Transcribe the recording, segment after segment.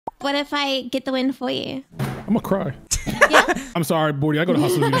What if I get the win for you? I'm gonna cry. Yeah? I'm sorry, Bordie. I go to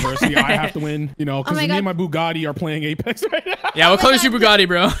Hustle University. I have to win, you know, because Oh me and my Bugatti are playing Apex right now. Yeah, what color is your Bugatti,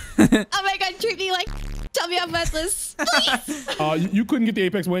 bro? Oh my god, treat me like tell me I'm worthless. Please. You couldn't get the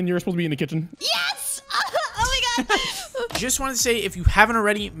Apex win. You're supposed to be in the kitchen. Yes! Oh my god. Just wanted to say, if you haven't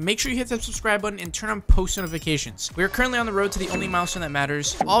already, make sure you hit that subscribe button and turn on post notifications. We are currently on the road to the only milestone that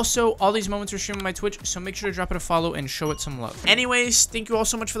matters. Also, all these moments are streamed on my Twitch, so make sure to drop it a follow and show it some love. Anyways, thank you all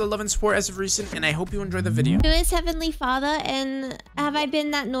so much for the love and support as of recent, and I hope you enjoyed the video. Who is Heavenly Father, and have I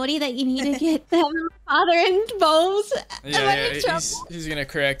been that naughty that you need to get the Heavenly Father involved? He's gonna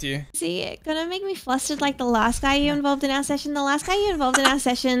correct you. See, it gonna make me flustered like the last guy you involved in our session. I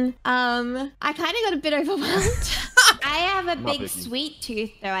kind of got a bit overwhelmed. I have a big sweet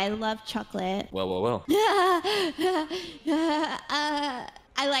tooth, though. I love chocolate. Well.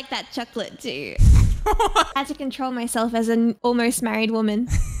 I like that chocolate too. I had to control myself as an almost married woman.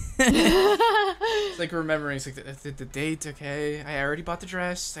 It's like remembering, it's like the date, okay? I already bought the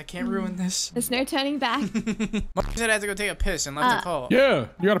dress. I can't ruin this. There's no turning back. Mom said I had to go take a piss and left the call. Yeah,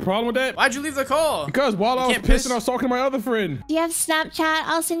 you got a problem with that? Why'd you leave the call? Because while I was pissing, I was talking to my other friend. Do you have Snapchat?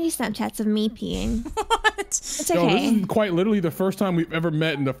 I'll send you Snapchats of me peeing. What? It's Yo, okay. this is quite literally the first time we've ever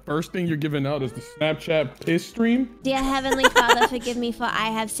met, and the first thing you're giving out is the Snapchat piss stream. Dear Heavenly Father, forgive me for I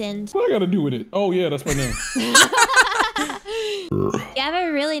have sinned. What I gotta do with it? Oh yeah, that's my name. You have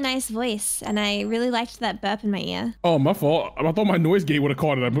a really nice voice, and I really liked that burp in my ear. Oh, my fault. I thought my noise gate would have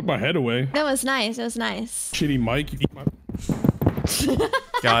caught it. I put my head away. That was nice. It was nice. Shitty mic. You eat my...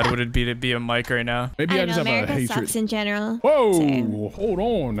 God, would it be to be a mic right now? Maybe I just have America a hatred. sucks in general. Whoa, So. hold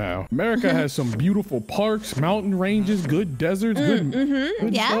on now. America has some beautiful parks, mountain ranges, good deserts, good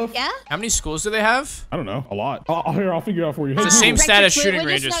stuff. Yeah. How many schools do they have? I don't know, a lot. I'll figure it out for you. It's the same Rectrixx, stat as we're shooting just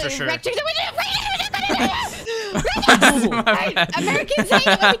ranges for not- sure. Americans hate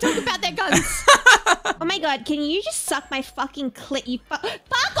it when we talk about their guns. Oh my god, can you just suck my fucking clit, you fuck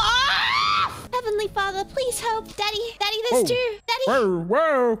off! Heavenly Father, please help. Daddy, there's two. Daddy.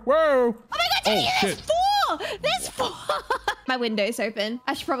 Whoa. Oh my god, Daddy, there's shit. four! There's four! My window's open.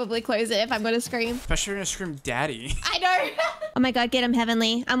 I should probably close it if I'm gonna scream. Especially gonna scream daddy. I know. Oh my god, get him,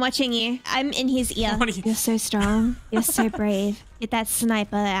 Heavenly. I'm watching you. I'm in his ear. You're so strong. You're so brave. Get that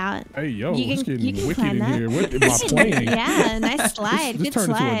sniper out. Hey, yo, You it's can getting wicked climb in that. here. What am I playing? Yeah, nice slide. This Good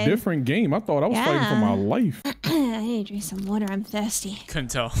turned into a slide. different game. I thought I was fighting for my life. I need to drink some water. I'm thirsty.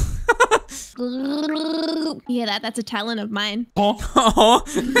 Couldn't tell. You hear that? That's a talent of mine. Oh.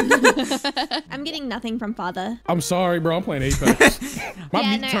 I'm getting nothing from Father. I'm sorry, bro. I'm playing Apex.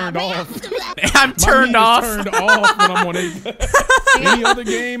 My meat turned off. I'm turned off. Turned off when I'm on Apex. Any other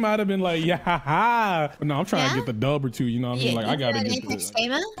game, I'd have been like, yeah, ha, ha. But no, I'm trying to get the dub or two. You know what I mean? Like, I gotta get this.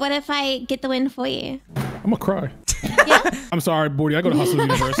 What if I get the win for you? I'm gonna cry. Yeah? I'm sorry, Bordie. I go to Hustle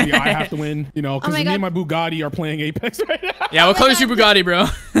University. I have to win, you know, because me and my Bugatti are playing Apex right now. Yeah, what color is your Bugatti, bro?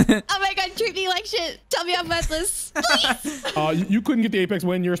 Oh my god, treat me like shit. Tell me I'm worthless. Please. You couldn't get the Apex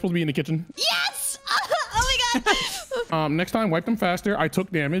win. You're supposed to be in the kitchen. Yes! Oh my god. Next time, wipe them faster. I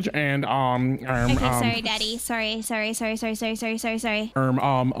took damage and Okay, sorry, Daddy. Sorry.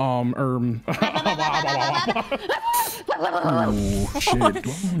 Oh shit.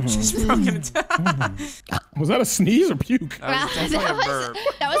 Just broken it down. Was that a sneeze or puke?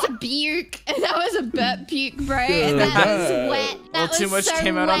 That was a puke. That was a burp puke, bro. That was wet. A little too much so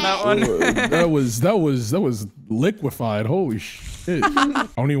came out on that wet. one. that was liquefied. Holy shit. I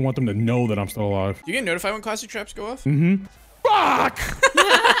don't even want them to know that I'm still alive. You get notified when classic traps go off? Fuck!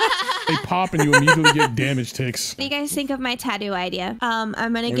 They pop and you immediately get damage ticks. What do you guys think of my tattoo idea? I'm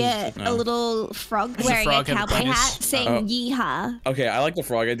gonna get a little frog wearing a cowboy hat saying yeehaw. Okay, I like the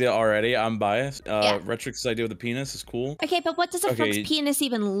frog idea already. I'm biased. Rectrix's idea with the penis is cool. Okay, but what does a frog's penis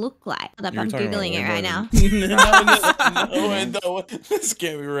even look like? Hold up, I'm Googling it right now. No, this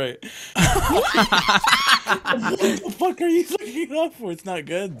can't be right. What the fuck are you looking it up for? It's not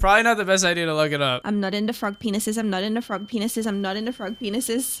good. Probably not the best idea to look it up. I'm not into frog penises. I'm not into frog penises. I'm not into frog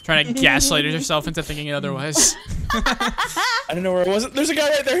penises. Trying to gaslight yourself into thinking otherwise. I don't know where it was. There's a guy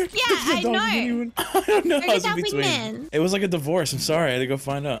right there. Yeah, I know. I don't know. I was in that between. wingman? It was like a divorce. I'm sorry. I had to go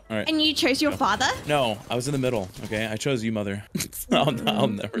find out. All right. And you chose your father? No, I was in the middle. Okay, I chose you, mother. I'll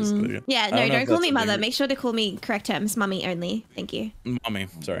never say it. Yeah, no, don't call me mother. Make sure to call me correct terms, mummy only. Thank you. Mommy,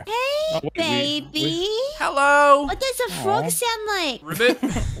 sorry. Hey, baby. Hello. What does a frog sound like? Ribbit.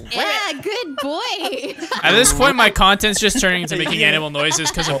 Yeah, good boy. At this point, my content's just turning into making animal noises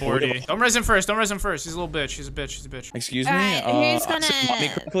because of Bordie. Pussy. Don't res him first. Don't res him first. He's a little bitch. He's a bitch. He's a bitch. Excuse me. Alright, who's gonna- Mommy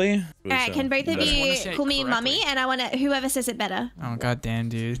quickly. Alright, can both of wanna you say it call me correctly. mummy? And I want to whoever says it better. Oh god damn,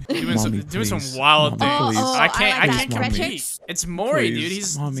 dude. Mommy, Doing some please. wild Mommy, things. please. I can't. I like I can't that. compete. Rectrixx? It's Maury, Please, dude.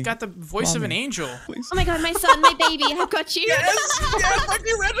 He's Mommy. got the voice of an angel. Please. Oh my god, my son, my baby, I've got you. Fuck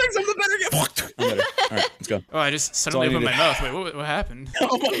you, Rectrixx. I'm the better guy. I'm better. All right, let's go. Oh, I just suddenly all I opened my needed. mouth. Wait, what happened?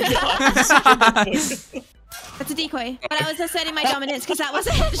 Oh my god. That's a decoy. But I was asserting my dominance because that was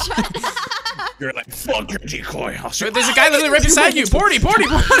a headshot. You're like, fuck your decoy. I'll shoot. There's a guy literally right beside you. Bordie.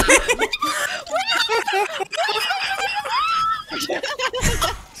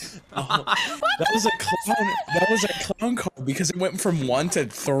 That was a clown. That was a clown card because it went from 1 to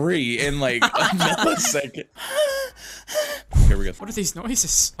 3 in like a millisecond. Here we go. What are these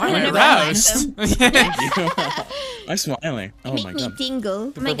noises? Why I am I don't know, but I like aroused? I'm smiling. Oh Make my me god. tingle.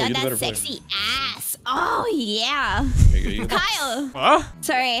 Oh my purple, god, you the that better player. sexy ass. Oh yeah. Here you go. Kyle. What?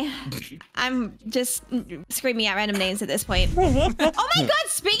 Sorry. I'm just screaming out random names at this point. Oh my god,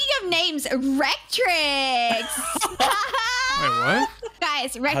 speaking of names, Rectrixx. Wait, what?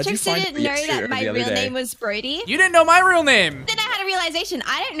 Guys, How'd you Rectrixx find didn't it know yesterday that or my the other real day? name was Brodie. You didn't know my real name. Then I had a realization.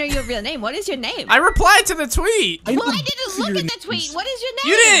 I don't know your real name. What is your name? I replied to the tweet. Well, I didn't look at the tweet. What is your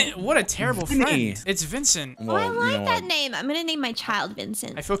You name? didn't. What a terrible Vinny. friend. It's Vincent. Oh, I Well, like you know that what? name. I'm gonna name my child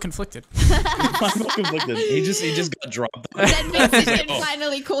Vincent. I feel conflicted. I'm conflicted. He just got dropped. Then Vincent can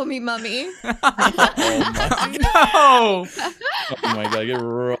finally call me mummy. No. Oh my god, get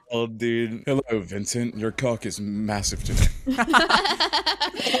rolled, dude. Hello, Vincent. Your cock is massive today.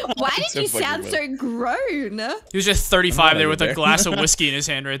 Why did So you fucking sound weird. so grown? He was just 35 there I'm with a there. glass of whiskey in his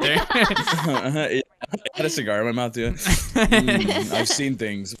hand right there. I had a cigar in my mouth, dude. I've seen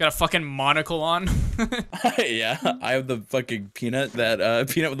things. Got a fucking monocle on. Yeah, I have the fucking peanut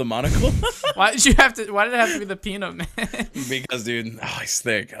with the monocle. Why did you have to? Why did it have to be the peanut man? Because, dude, he's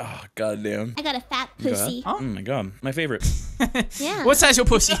thick. Oh, goddamn. I got a fat pussy. Oh my god, my favorite. Yeah. What size your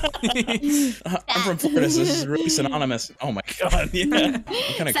pussy? I'm from Florida, so this is really synonymous. Oh my god, yeah. What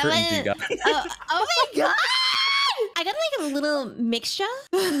kind of curtains do you got? Oh my god! I got like a little mixture.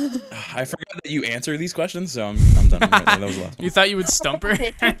 I forgot that you answer these questions, so I'm done. That was the last one. You thought you would stump her?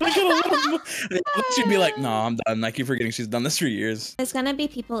 She'd be like, no, I'm done. I keep forgetting she's done this for years. There's gonna be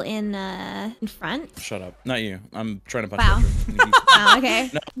people in front. Shut up. Not you. I'm trying to punch Wow. you. Oh, okay.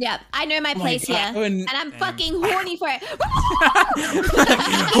 Yep. I know my place God, here, and- and I'm fucking horny for it.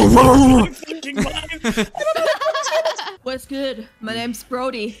 What's good? My name's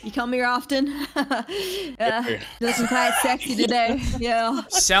Brodie. You come here often? Looking quite sexy today. Yeah.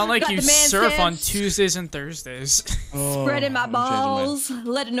 Sound like Got you the man surf on stance. Tuesdays and Thursdays. Oh, Spreading my I'm changing mine. balls,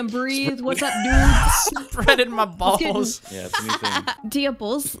 letting them breathe. What's up, dudes? Spreading my balls. Yeah, it's a new thing. Do your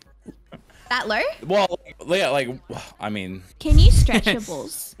balls that low? Well, yeah, like, I mean, Can you stretch your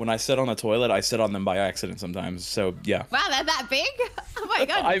balls? when I sit on the toilet, I sit on them by accident sometimes. So, yeah. Wow, they're that big? Oh my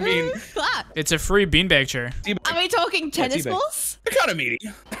god. I mean- Clap. It's a free beanbag chair. Are we talking tennis teabag. balls? They're kind of meaty.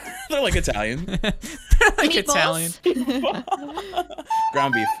 They're like Italian. Like Meatballs? Italian.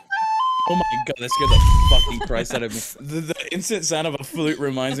 Ground beef. Oh my god, that scared the fucking Christ out of me. The instant sound of a flute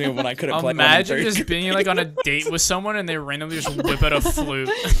reminds me of when I couldn't play Imagine on the just being like on a date with someone and they randomly just whip out a flute.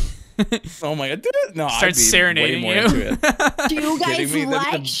 Oh my god, no, Start I'd be serenading way more you. into it. Do you guys Kidding me?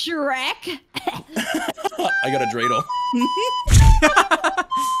 That'd like be Shrek? I got a dreidel.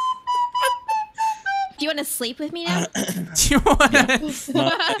 Do you want to sleep with me now? Do you want to? No,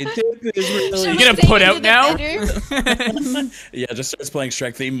 it is really- You gonna Take put me out to the now? bedroom? Yeah, just starts playing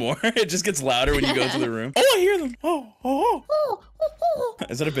Shrek theme more. It just gets louder when you go into the room. Oh, I hear them. Oh.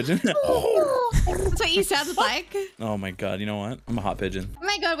 Is that a pigeon? That's what you sounded like. Oh my god, you know what? I'm a hot pigeon. Oh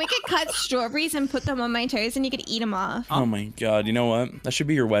my god, we could cut strawberries and put them on my toes and you could eat them off. Oh my god, you know what? That should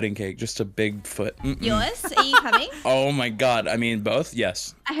be your wedding cake. Just a big foot. Yours? Are you coming? Oh my god, I mean both?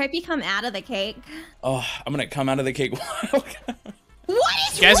 Yes. I hope you come out of the cake. Oh, I'm gonna come out of the cake. What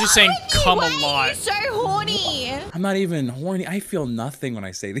is You guys are wrong saying with you? come a Why are you lot. so horny? I'm not even horny. I feel nothing when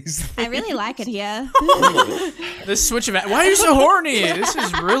I say these things. I really like it here. This switch of why are you so horny? This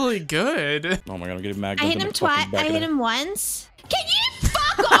is really good. Oh my god, I'm getting mad. I hit him twice. I hit him once. Can you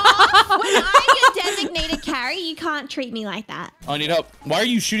fuck off? When I'm your designated carry, you can't treat me like that. I need help. Why are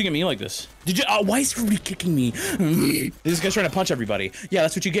you shooting at me like this? Did you? Why is everybody kicking me? This guy's trying to punch everybody. Yeah,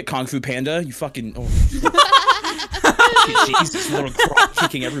 that's what you get, Kung Fu Panda. You fucking. Oh. Jesus, little crop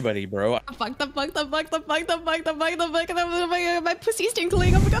kicking everybody, bro. Fuck. My pussy's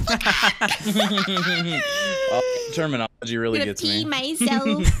tinkling. Oh my god. Terminology really gets me.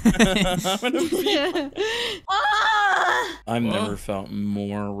 Myself. I've never felt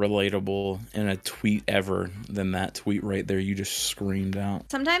more relatable in a tweet ever than that tweet right there. You just screamed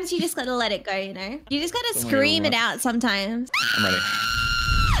out. Sometimes you just gotta let it go, you know? You just gotta scream it out sometimes. I'm ready.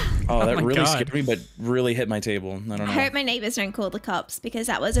 Oh, that really scared me, but really hit my table. I don't know. I hope my neighbors don't call the cops because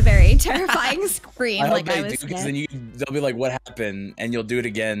that was a very terrifying scream. I hope they do, because then they'll be like, "What happened?" and you'll do it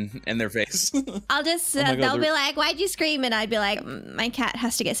again in their face. I'll just they'll be like, "Why'd you scream?" And I'd be like, "My cat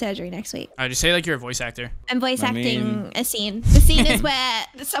has to get surgery next week." I just say like you're a voice actor. I'm voice acting a scene. The scene is where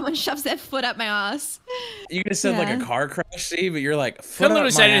someone shoves their foot up my ass. You could have said like a car crash, see, but you're like, couldn't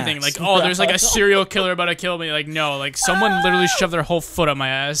literally say anything. Like, oh, there's like a serial killer about to kill me. Like, no, like someone literally shoved their whole foot up my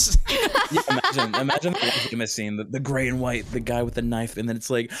ass. Yeah, imagine the famous scene, the gray and white, the guy with the knife, and then it's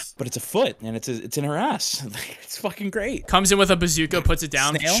like, but it's a foot, and it's in her ass. It's fucking great. Comes in with a bazooka, puts it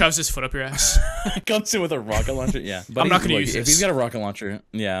down, shoves his foot up your ass. Comes in with a rocket launcher. Yeah, but I'm not gonna use this. If he's got a rocket launcher,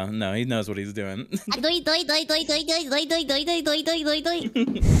 yeah, no, he knows what he's doing.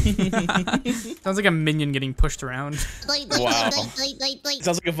 Sounds like a minion getting pushed around. Wow.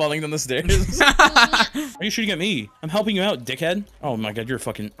 Sounds like I'm falling down the stairs. Why are you shooting at me? I'm helping you out, dickhead. Oh my god, you're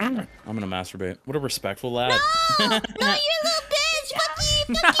fucking. I'm gonna masturbate. What a respectful lad. No, you're a little bitch.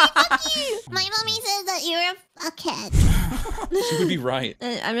 Fuck you. My mommy says that you're a cat. She would be right.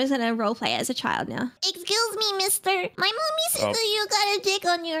 I'm just gonna roleplay as a child now. Excuse me, mister. My mommy said that you got a dick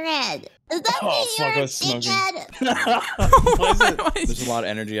on your head. Does that mean you're a dickhead? There's a lot of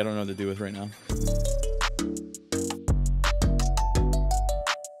energy I don't know what to do with right now.